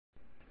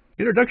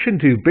Introduction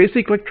to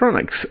Basic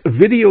Electronics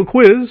video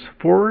quiz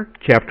for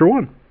Chapter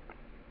 1.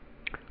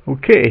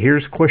 Okay,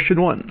 here's question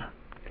 1.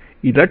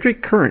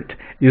 Electric current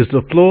is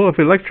the flow of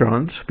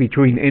electrons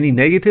between any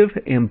negative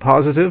and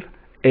positive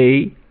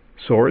A,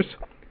 source,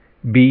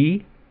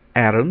 B,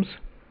 atoms,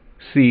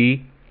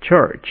 C,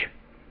 charge.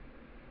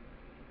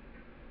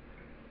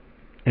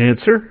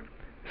 Answer,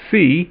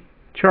 C,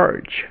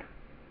 charge.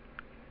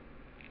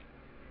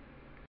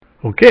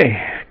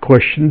 Okay,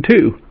 question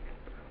 2.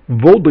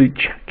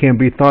 Voltage can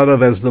be thought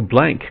of as the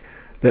blank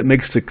that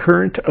makes the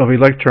current of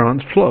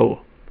electrons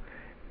flow.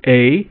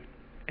 A,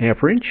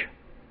 amperage,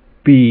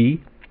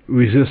 B,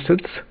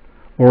 resistance,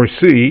 or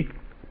C,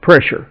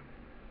 pressure.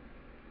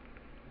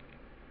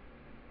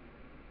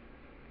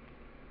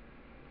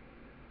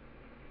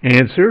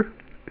 Answer,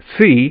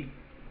 C,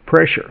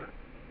 pressure.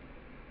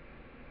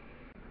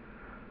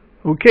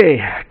 Okay,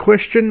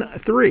 question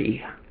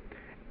 3.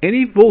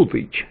 Any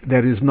voltage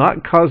that is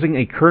not causing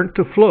a current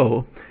to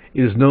flow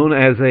is known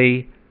as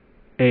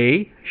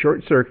a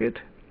short circuit,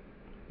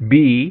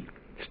 B,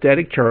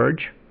 static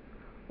charge,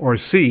 or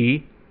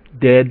C,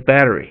 dead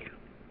battery.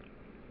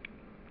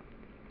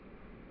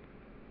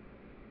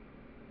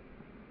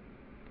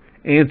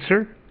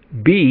 Answer,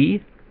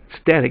 B,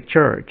 static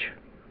charge.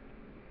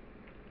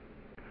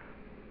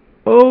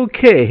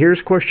 Okay, here's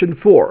question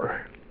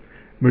 4.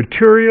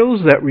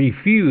 Materials that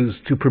refuse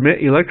to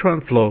permit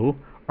electron flow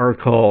are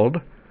called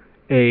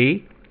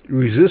A,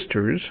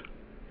 resistors,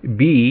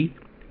 B,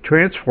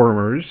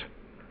 transformers,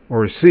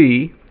 or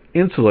C,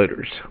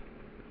 insulators.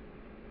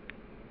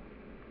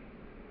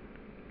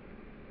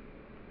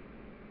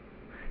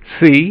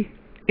 C,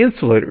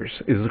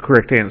 insulators is the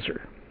correct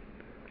answer.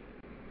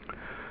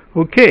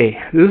 Okay,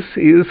 this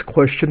is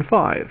question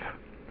 5.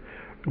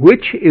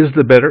 Which is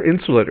the better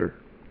insulator?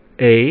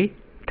 A,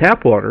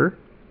 tap water,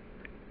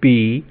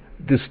 B,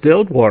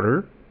 distilled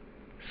water,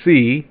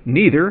 C,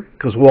 neither,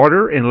 because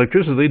water and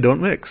electricity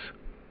don't mix.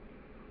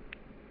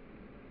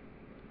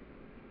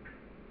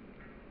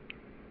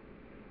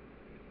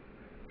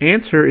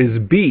 Answer is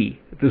B,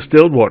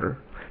 distilled water,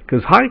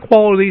 because high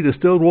quality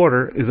distilled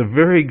water is a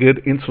very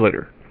good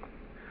insulator.